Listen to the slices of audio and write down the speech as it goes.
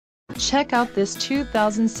Check out this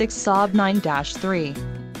 2006 Saab 9-3.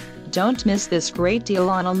 Don't miss this great deal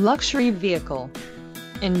on a luxury vehicle.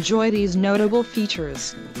 Enjoy these notable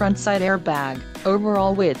features: front side airbag,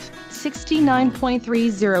 overall width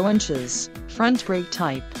 69.30 inches, front brake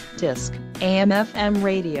type, disc, AM/FM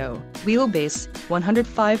radio, wheelbase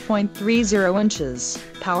 105.30 inches,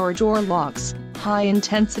 power door locks,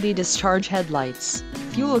 high-intensity discharge headlights,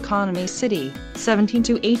 fuel economy city, 17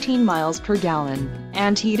 to 18 miles per gallon,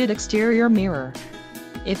 and heated exterior mirror.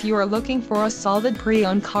 If you are looking for a solid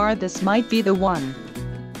pre-owned car, this might be the one.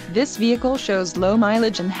 This vehicle shows low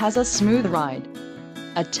mileage and has a smooth ride.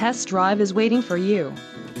 A test drive is waiting for you.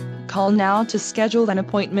 Call now to schedule an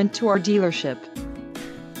appointment to our dealership.